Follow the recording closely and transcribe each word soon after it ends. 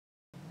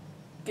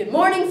Good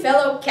morning,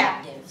 fellow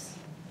captives.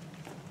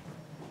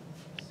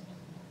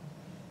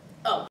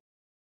 Oh,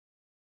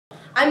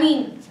 I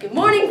mean, good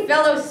morning,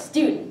 fellow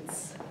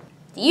students.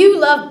 Do you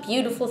love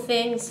beautiful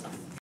things?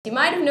 You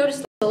might have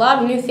noticed a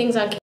lot of new things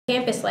on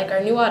campus, like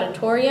our new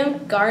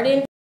auditorium,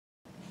 garden,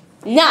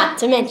 not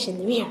to mention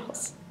the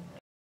murals.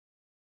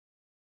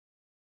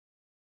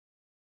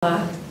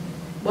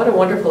 What a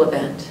wonderful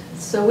event.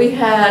 So we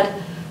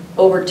had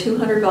over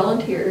 200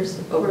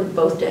 volunteers over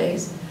both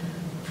days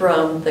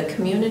from the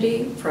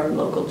community, from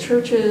local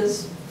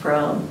churches,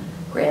 from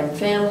Graham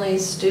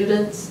families,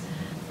 students,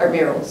 our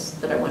murals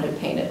that I wanted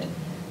painted.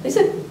 They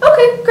said,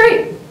 okay,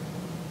 great.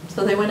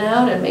 So they went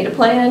out and made a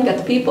plan, got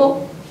the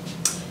people,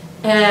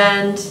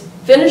 and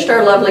finished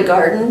our lovely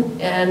garden,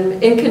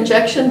 and in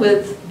conjunction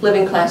with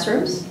Living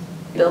Classrooms,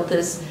 built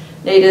this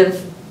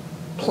native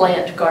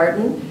plant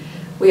garden.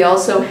 We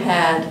also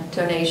had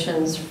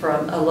donations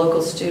from a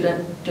local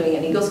student doing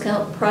an Eagle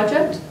Scout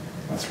project.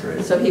 That's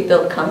great. So he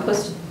built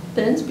compost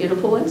bins,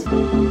 beautiful ones.